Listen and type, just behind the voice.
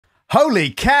Holy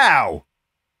cow!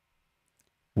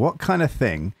 What kind of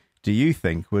thing do you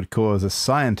think would cause a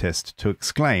scientist to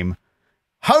exclaim,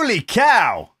 holy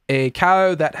cow? A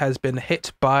cow that has been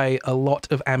hit by a lot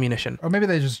of ammunition. Or maybe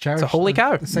they just cherish It's a holy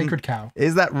cow. the sacred cow.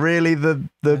 Is that really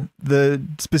the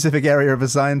specific area of a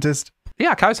scientist?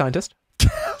 Yeah, cow scientist.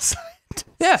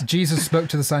 Yeah. Jesus spoke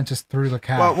to the scientist through the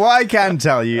cow. Well, what I can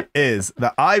tell you is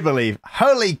that I believe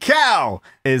holy cow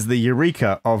is the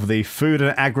eureka of the food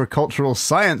and agricultural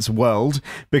science world,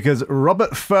 because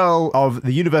Robert Furl of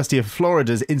the University of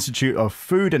Florida's Institute of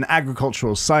Food and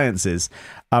Agricultural Sciences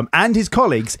and his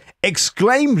colleagues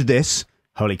exclaimed this,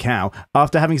 holy cow,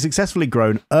 after having successfully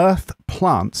grown earth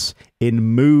plants in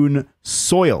moon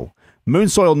soil. Moon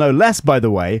soil, no less, by the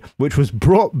way, which was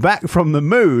brought back from the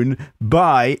moon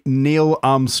by Neil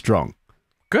Armstrong.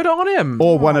 Good on him.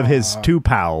 Or one of his two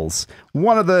pals.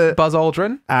 One of the... Buzz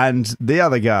Aldrin. And the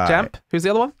other guy. Jamp. Who's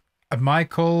the other one?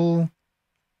 Michael...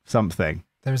 Something.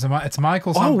 It's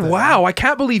Michael something. Oh, wow. I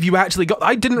can't believe you actually got...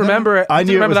 I didn't remember it. I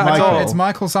knew didn't it was remember that Michael. at all. It's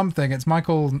Michael something. It's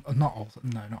Michael... Not Olsen.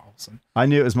 No, not Olsen. I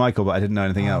knew it was Michael, but I didn't know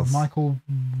anything else. Michael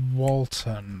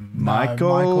Walton.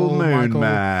 Michael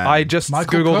Moonman. I just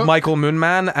Michael googled Cook? Michael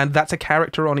Moonman, and that's a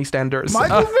character on EastEnders.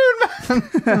 Michael Moonman!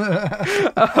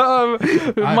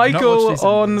 Michael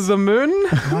on the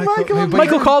moon?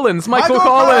 Michael Collins. Michael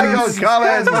Collins.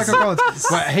 Michael Collins.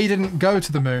 Well, he didn't go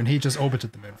to the moon. He just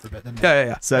orbited the moon for a bit, didn't he?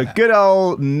 Yeah. So good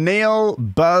old Neil,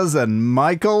 Buzz, and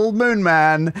Michael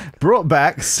Moonman brought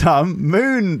back some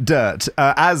moon dirt,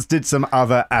 as did some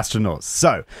other astronauts.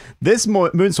 So this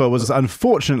moon soil was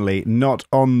unfortunately not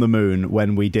on the moon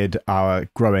when we did our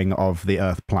growing of the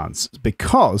Earth plants,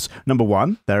 because number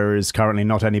one, there is currently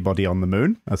not anybody on the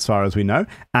moon, as far as we know,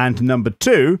 and number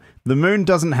two, the moon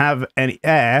doesn't have any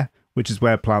air, which is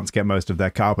where plants get most of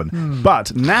their carbon. But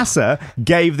NASA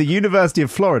gave the University of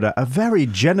Florida a very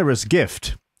generous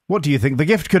gift. What do you think the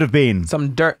gift could have been?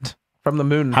 Some dirt from the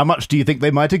moon. How much do you think they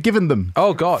might have given them?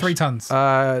 Oh, gosh. 3 tons.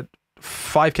 5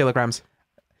 kilograms.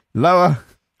 Lower.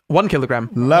 1 kilogram.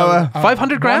 Lower.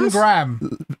 500 grams? 1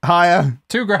 gram. Higher.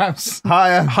 2 grams.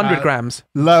 Higher. 100 grams.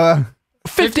 Lower.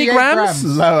 50 58 grams?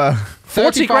 Lower.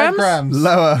 40 grams?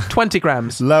 Lower. 20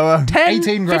 grams. Lower. 10?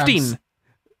 18 grams. 15?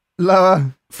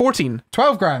 Lower. 14.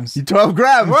 12 grams. 12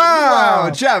 grams. Wow.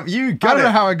 Wow. Champ, you I got don't it.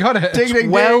 know how I got it. Ding, ding,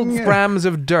 12 ding. grams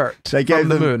of dirt They gave from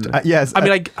the them, moon. yes. I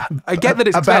mean, I get that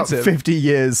it's about expensive. 50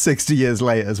 years, 60 years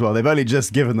later as well. They've only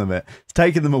just given them it. It's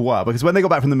taken them a while, because when they got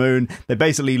back from the moon, they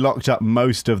basically locked up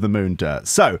most of the moon dirt.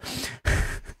 So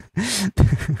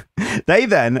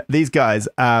these guys,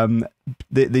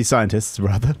 these scientists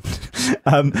rather,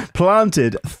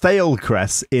 planted thale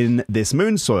cress in this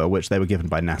moon soil, which they were given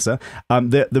by NASA.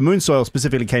 The moon soil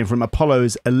specifically came from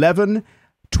Apollo's 11,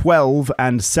 12,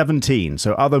 and 17.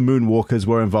 So other moonwalkers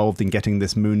were involved in getting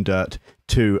this moon dirt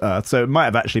to Earth. So it might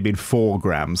have actually been 4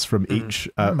 grams from each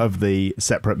of the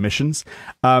separate missions.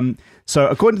 So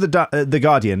according to the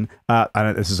Guardian,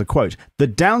 and this is a quote, the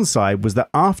downside was that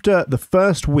after the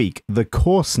first week, the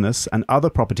coarseness and other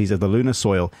properties of the lunar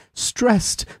soil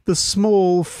stressed the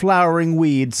small flowering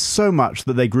weeds so much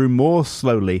that they grew more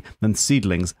slowly than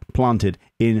seedlings planted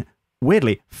in,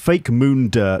 weirdly, fake moon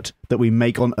dirt that we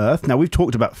make on Earth. Now, we've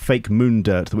talked about fake moon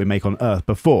dirt that we make on Earth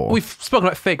before. We've spoken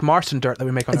about fake Martian dirt that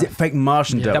we make on Is Earth. it fake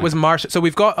Martian dirt? That was Martian. So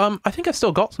we've got, I think I've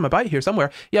still got some about here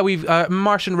somewhere. Yeah, we've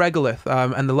Martian regolith,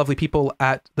 and the lovely people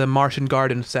at the Martian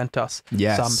Garden sent us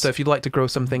some. So if you'd like to grow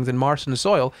some things in Martian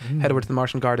soil, head over to the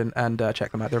Martian Garden and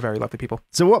check them out. They're very lovely people.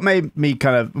 So what made me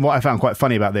what I found quite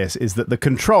funny about this is that the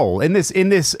control in this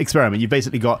experiment, you've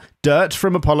basically got dirt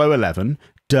from Apollo 11,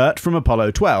 dirt from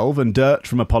Apollo 12, and dirt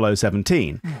from Apollo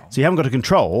 17. So you haven't got a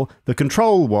control. The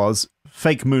control was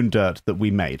fake moon dirt that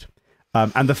we made.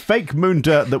 And the fake moon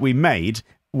dirt that we made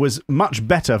was much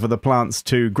better for the plants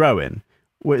to grow in.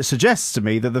 Which suggests to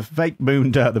me that the fake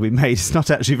moon dirt that we made is not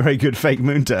actually very good fake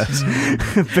moon dirt.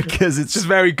 Because it's just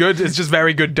very good. It's just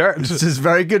very good dirt. It's just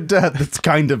very good dirt that's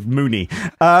kind of moony.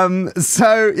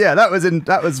 So yeah, that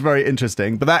was very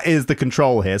interesting. But that is the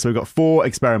control here. So we've got 4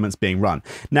 experiments being run.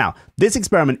 Now, this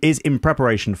experiment is in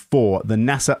preparation for the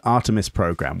NASA Artemis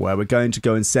program, where we're going to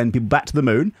go and send people back to the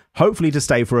moon, hopefully to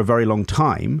stay for a very long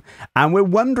time. And we're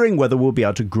wondering whether we'll be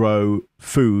able to grow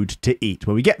food to eat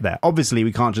when we get there. Obviously,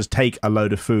 we can't just take a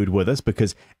load of food with us,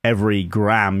 because every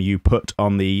gram you put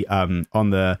on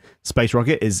the space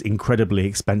rocket is incredibly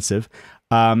expensive.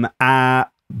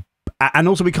 And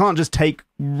also, we can't just take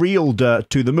real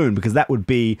dirt to the moon, because that would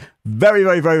be very,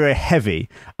 very, very, very heavy.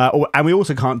 And we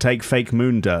also can't take fake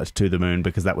moon dirt to the moon,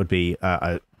 because that would be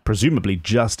presumably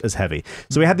just as heavy.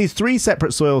 So we had these 3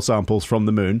 separate soil samples from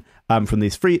the moon, from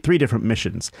these 3 different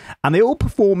missions, and they all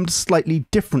performed slightly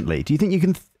differently. Do you think you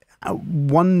can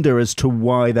wonder as to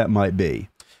why that might be.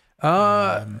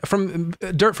 From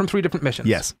dirt from 3 different missions.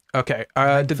 Yes. Okay.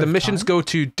 Did the missions go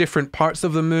to different parts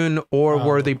of the moon, or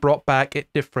were they brought back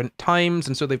at different times,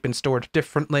 and so they've been stored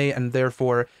differently and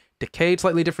therefore decayed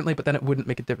slightly differently? But then it wouldn't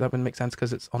make that wouldn't make sense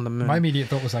because it's on the moon. My immediate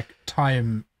thought was like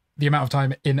time, the amount of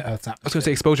time in Earth's atmosphere. I was going to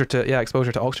say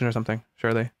exposure to oxygen or something.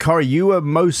 Surely. Corey, you were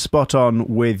most spot on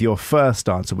with your first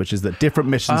answer, which is that different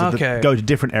missions go to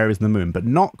different areas of the moon, but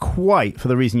not quite for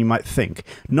the reason you might think.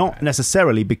 Not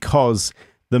necessarily because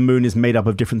the moon is made up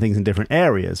of different things in different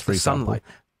areas, for example. Sunlight.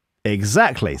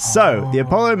 Exactly. So the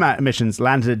Apollo missions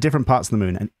landed at different parts of the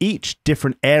moon, and each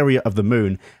different area of the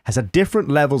moon has had different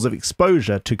levels of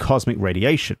exposure to cosmic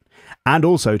radiation and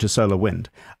also to solar wind.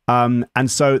 And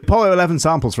so Apollo 11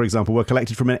 samples, for example, were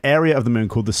collected from an area of the moon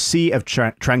called the Sea of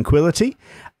Tranquility,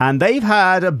 and they've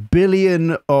had a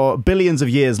billion or billions of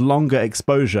years longer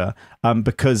exposure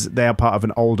because they are part of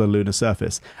an older lunar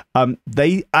surface.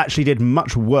 They actually did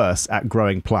much worse at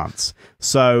growing plants.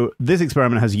 So this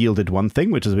experiment has yielded one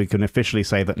thing, which is we can officially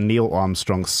say that Neil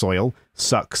Armstrong's soil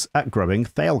sucks at growing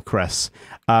thale cress,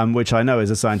 which I know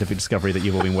is a scientific discovery that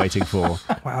you've all been waiting for.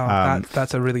 Wow,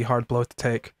 that's a really hard blow to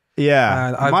take.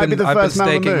 Yeah, I've been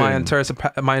staking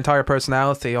my entire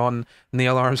personality on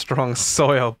Neil Armstrong's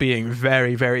soil being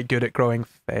very, very good at growing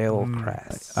thale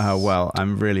cress. Well,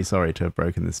 I'm really sorry to have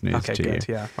broken this news to you.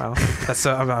 Yeah, well, that's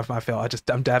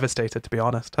I'm devastated, to be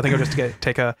honest. I think I'll just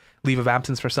take a leave of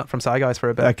absence from SCI Guys for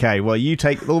a bit. Okay, well, you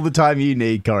take all the time you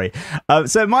need, Corey.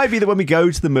 So it might be that when we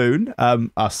go to the moon,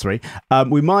 us three,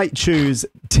 we might choose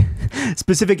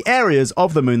specific areas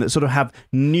of the moon that sort of have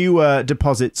newer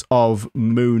deposits of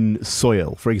moon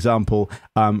soil, for example,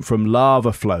 from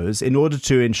lava flows, in order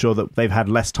to ensure that they've had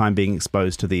less time being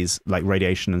exposed to these like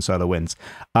radiation and solar winds.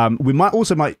 We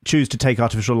might choose to take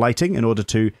artificial lighting in order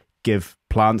to give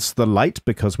plants the light,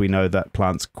 because we know that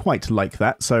plants quite like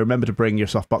that. So remember to bring your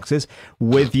soft boxes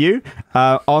with you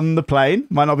on the plane.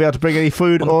 Might not be able to bring any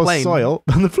food or soil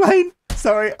on the plane.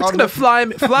 Sorry, it's gonna fly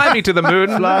me to the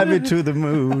moon. Fly me to the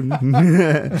moon.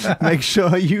 Make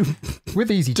sure you with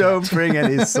easy don't bring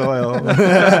any soil.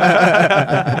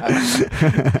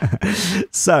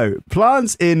 So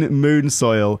plants in moon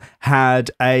soil had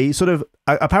a sort of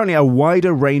apparently a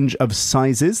wider range of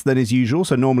sizes than is usual.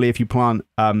 So normally if you plant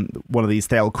one of these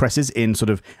thale cresses in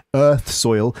sort of earth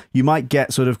soil, you might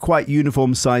get sort of quite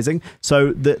uniform sizing.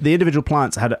 So the individual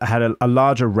plants had a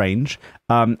larger range,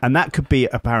 and that could be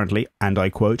apparently, and I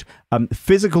quote,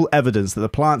 physical evidence that the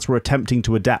plants were attempting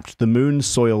to adapt the moon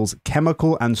soil's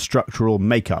chemical and structural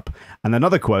makeup. And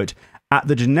another quote, at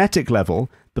the genetic level,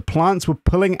 the plants were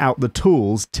pulling out the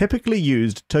tools typically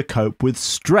used to cope with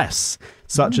stress,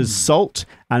 such as salt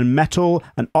and metal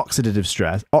and oxidative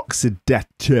stress.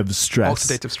 Oxidative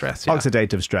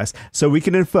stress. So we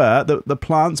can infer that the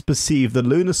plants perceive the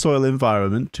lunar soil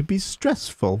environment to be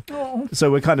stressful. Oh.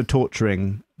 So we're kind of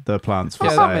torturing the plants for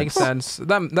science. That makes sense.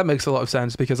 That makes a lot of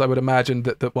sense, because I would imagine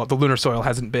that the lunar soil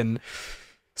hasn't been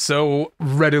so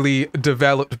readily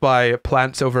developed by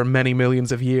plants over many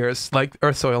millions of years like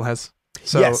Earth soil has.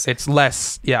 So yes. It's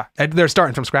less, they're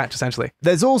starting from scratch, essentially.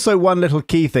 There's also one little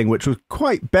key thing which was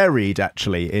quite buried,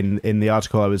 actually, in the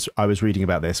article I was reading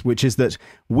about this, which is that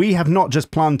we have not just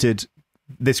planted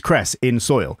this cress in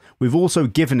soil. We've also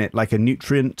given it like a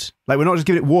nutrient, like we're not just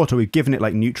giving it water, we've given it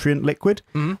like nutrient liquid,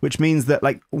 which means that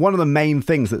like one of the main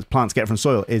things that plants get from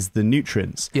soil is the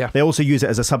nutrients. Yeah. They also use it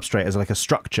as a substrate, as like a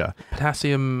structure.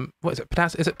 Potassium, what is it?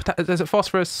 Is it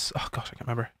phosphorus? Oh gosh, I can't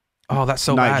remember. Oh, that's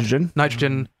so Nitrogen. bad.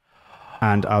 Nitrogen.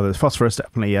 And others. Phosphorus,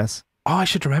 definitely, yes. Oh, I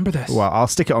should remember this. Well, I'll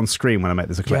stick it on screen when I make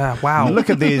this a clip. Yeah, wow.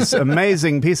 Look at these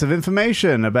amazing piece of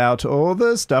information about all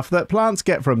the stuff that plants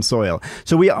get from soil.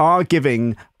 So we are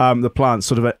giving the plants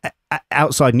sort of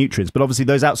outside nutrients, but obviously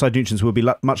those outside nutrients will be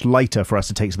much lighter for us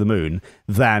to take to the moon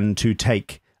than to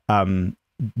take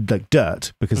like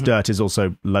dirt, because dirt is also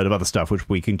a load of other stuff which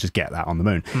we can just get that on the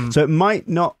moon. So it might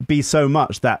not be so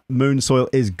much that moon soil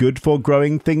is good for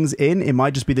growing things in, it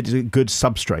might just be that it's a good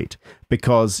substrate,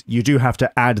 because you do have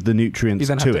to add the nutrients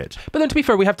to it. But then to be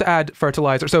fair, we have to add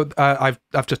fertilizer. So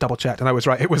I've just double checked and I was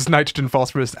right. It was nitrogen,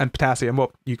 phosphorus and potassium.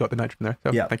 Well, you got the nitrogen there.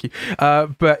 So thank you.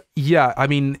 But yeah, I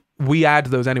mean, we add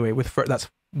those anyway with that's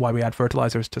why we add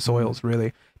fertilizers to soils,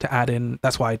 really, to add in.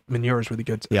 That's why manure is really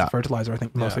good as fertilizer, I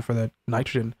think, mostly for the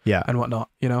nitrogen and whatnot,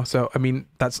 you know. So I mean,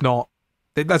 that's not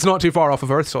too far off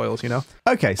of earth soils, you know.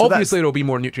 Okay, so obviously there'll be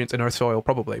more nutrients in earth soil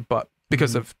probably, but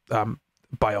because of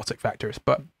biotic factors.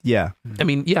 But I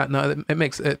mean, no, it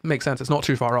makes sense. It's not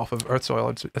too far off of earth soil,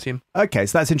 I'd assume. Okay,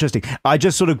 so that's interesting. I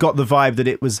just sort of got the vibe that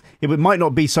it might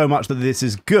not be so much that this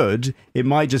is good, it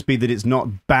might just be that it's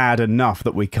not bad enough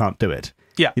that we can't do it.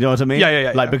 Yeah. You know what I mean?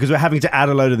 Yeah. Like, because we're having to add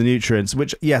a load of the nutrients,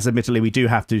 which, yes, admittedly, we do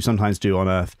have to sometimes do on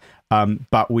Earth.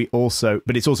 But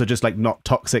it's also just like not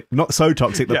toxic, not so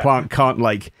toxic the plant can't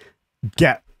like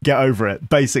get over it,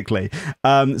 basically.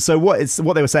 So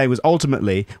what they were saying was,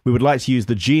 ultimately we would like to use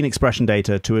the gene expression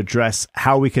data to address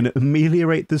how we can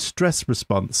ameliorate the stress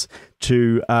response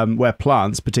to where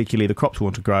plants, particularly the crops we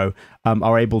want to grow,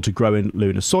 are able to grow in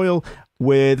lunar soil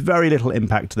with very little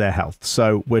impact to their health.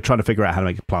 So we're trying to figure out how to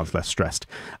make plants less stressed,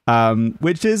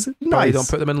 which is nice. Probably don't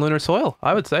put them in lunar soil,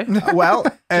 I would say. Well,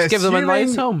 just give them a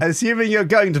nice home. Assuming you're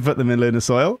going to put them in lunar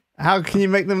soil, how can you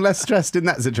make them less stressed in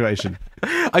that situation?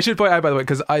 I should point out, by the way,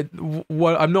 because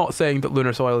I'm not saying that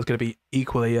lunar soil is going to be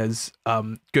equally as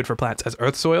good for plants as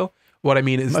Earth soil. What I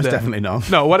mean is most definitely not.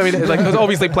 No, what I mean is, like, because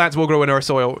obviously plants will grow in Earth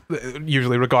soil,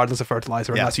 usually regardless of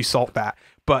fertilizer, unless you salt that.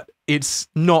 But it's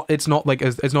not like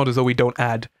it's not as though we don't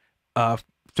add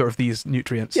sort of these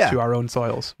nutrients to our own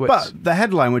soils. But the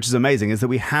headline, which is amazing, is that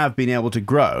we have been able to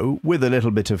grow with a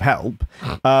little bit of help.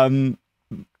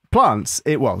 Plants,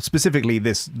 specifically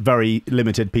this very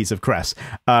limited piece of cress,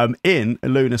 in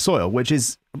lunar soil, which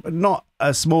is not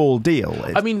a small deal.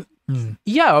 I mean,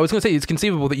 yeah, I was going to say it's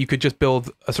conceivable that you could just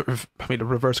build a sort of, a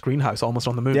reverse greenhouse almost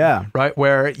on the moon. Yeah. Right?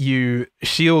 Where you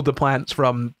shield the plants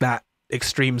from that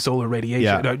extreme solar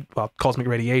radiation, cosmic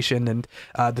radiation and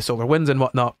the solar winds and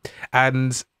whatnot.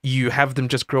 And you have them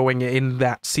just growing in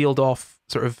that sealed off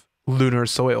sort of lunar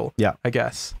soil, I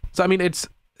guess. So, I mean, it's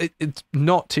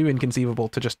not too inconceivable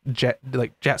to just jet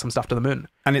some stuff to the moon.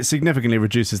 And it significantly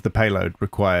reduces the payload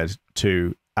required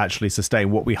to actually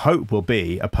sustain what we hope will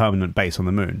be a permanent base on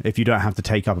the moon, if you don't have to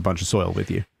take up a bunch of soil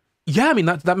with you. Yeah, I mean,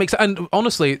 that makes sense. And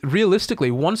honestly,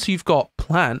 realistically, once you've got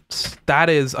plants, that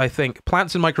is, I think,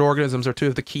 plants and microorganisms are two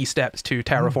of the key steps to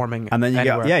terraforming. And then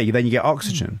you get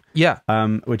oxygen. Yeah.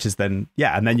 Which is then,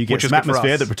 and then you get some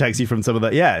atmosphere that protects you from some of the,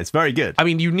 it's very good. I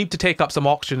mean, you need to take up some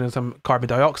oxygen and some carbon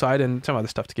dioxide and some other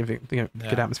stuff to give you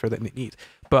good atmosphere that they need.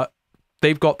 But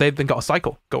they've then got a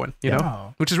cycle going, you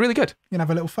know, which is really good. You can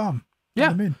have a little farm.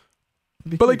 Yeah. On the moon.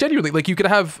 But like genuinely, like you could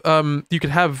have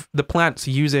the plants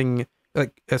using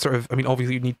like a sort of, I mean,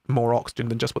 obviously you need more oxygen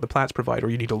than just what the plants provide, or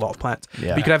you need a lot of plants. Yeah.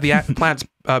 But you could have the plants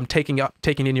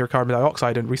taking in your carbon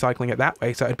dioxide and recycling it that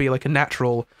way. So it'd be like a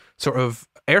natural sort of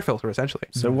air filter, essentially.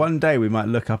 So one day we might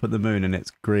look up at the moon and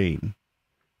it's green.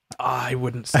 I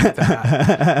wouldn't say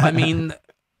that. I mean,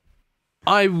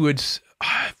 I would.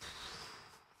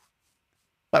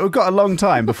 Like, we've got a long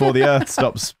time before the Earth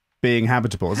stops being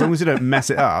habitable. As long as we don't mess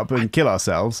it up and kill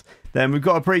ourselves, then we've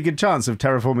got a pretty good chance of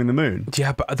terraforming the moon.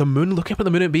 Yeah, but the moon, looking up at the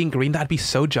moon and being green, that'd be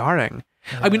so jarring.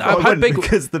 I mean, how big?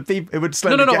 Because it would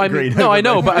slowly get green. No, I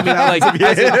know, but I mean, like,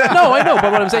 no, I know,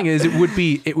 but what I'm saying is, it would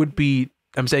be.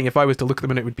 I'm saying if I was to look at the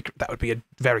moon, that would be a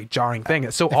very jarring thing.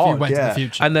 It's so odd. You went to the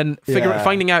future. And then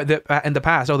finding out that in the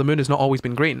past, the moon has not always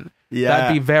been green.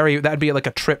 Yeah, that'd be like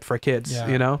a trip for kids.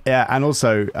 You know. Yeah, and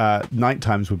also night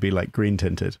times would be like green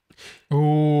tinted.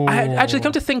 Ooh. I actually,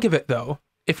 come to think of it, though,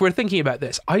 if we're thinking about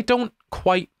this, I don't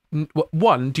quite.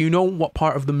 One, do you know what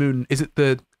part of the moon is it?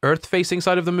 The Earth-facing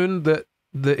side of the moon that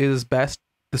is best.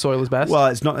 The soil is best. Well,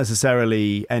 it's not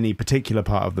necessarily any particular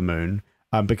part of the moon.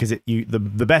 Because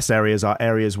the best areas are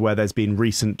areas where there's been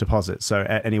recent deposits, so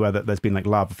anywhere that there's been like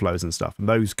lava flows and stuff, and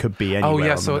those could be anywhere. Oh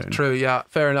yeah, on the so moon. It's true. Yeah,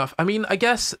 fair enough. I mean, I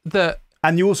guess that.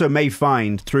 And you also may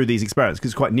find through these experiments,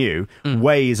 because it's quite new,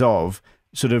 ways of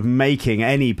sort of making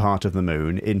any part of the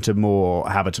moon into more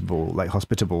habitable, like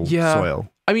hospitable soil.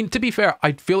 I mean, to be fair,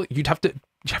 I feel you'd have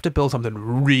to build something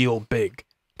real big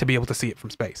to be able to see it from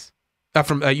space. You'd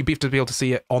have to be able to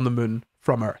see it on the moon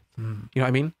from Earth. You know what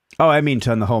I mean? Oh, I mean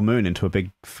turn the whole moon into a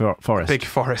big forest. Big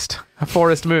forest. A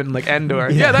forest moon, like Endor.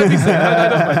 Yeah, that'd be sick. I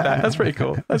don't mind that. That's pretty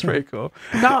cool. That's pretty cool.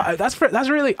 No, that's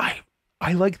really...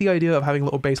 I like the idea of having a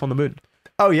little base on the moon.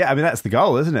 Oh, yeah. I mean, that's the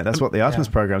goal, isn't it? That's what the Artemis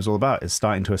program is all about, is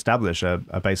starting to establish a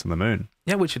base on the moon.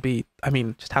 Yeah, which would be, I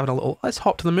mean, just having a little... Let's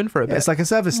hop to the moon for a bit. It's like a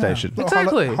service station.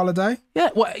 Exactly. Holiday? Yeah,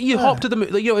 well, you hop to the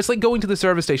moon. You know, it's like going to the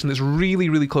service station that's really,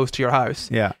 really close to your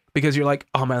house. Yeah. Because you're like,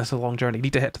 oh man, it's a long journey. You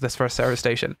need to hit to this first service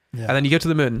station. Yeah. And then you go to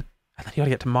the moon. And then you got to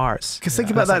get to Mars. Because think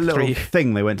about that little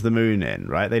thing they went to the moon in,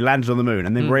 right? They landed on the moon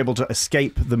and they were able to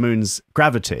escape the moon's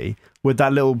gravity with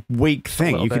that little weak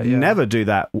thing. You could never do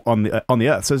that on the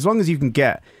Earth. So as long as you can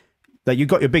get... Like, you've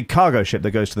got your big cargo ship that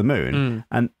goes to the moon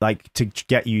and like to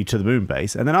get you to the moon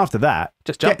base, and then after that,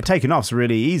 just jump. Taking off's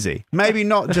really easy. Maybe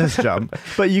not just jump,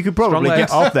 but you could probably get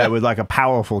off there with like a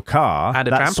powerful car and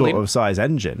a that trampoline. Sort of size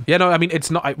engine. Yeah, no, I mean, it's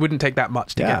not. It wouldn't take that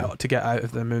much to get out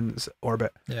of the moon's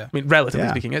orbit. Yeah, I mean, relatively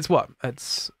speaking, it's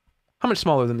how much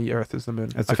smaller than the Earth is the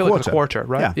moon? It's I feel like it's a quarter,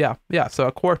 right? Yeah. So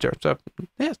a quarter. So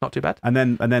yeah, it's not too bad. And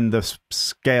then the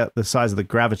scale, the size of the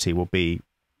gravity will be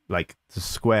like the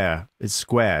square is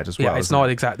squared as well. Yeah, it's not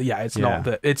exactly. Yeah, it's not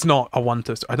that. It's not a 1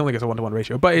 to. I don't think it's a 1-to-1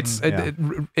 ratio, but it's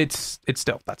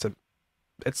still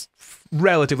it's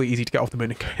relatively easy to get off the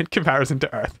moon in comparison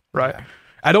to Earth, right? Yeah.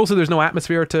 And also, there's no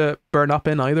atmosphere to burn up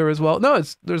in either as well. No,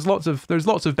 there's lots of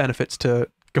benefits to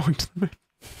going to the moon.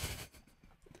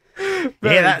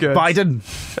 Hear that, good. Biden?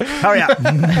 Hurry up.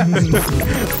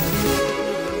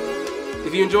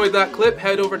 If you enjoyed that clip,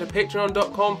 head over to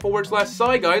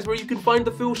patreon.com/Sci Guys where you can find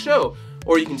the full show.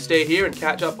 Or you can stay here and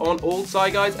catch up on old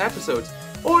Sci Guys episodes.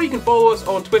 Or you can follow us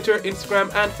on Twitter,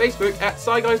 Instagram and Facebook at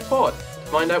Sci Guys Pod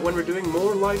to find out when we're doing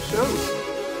more live shows.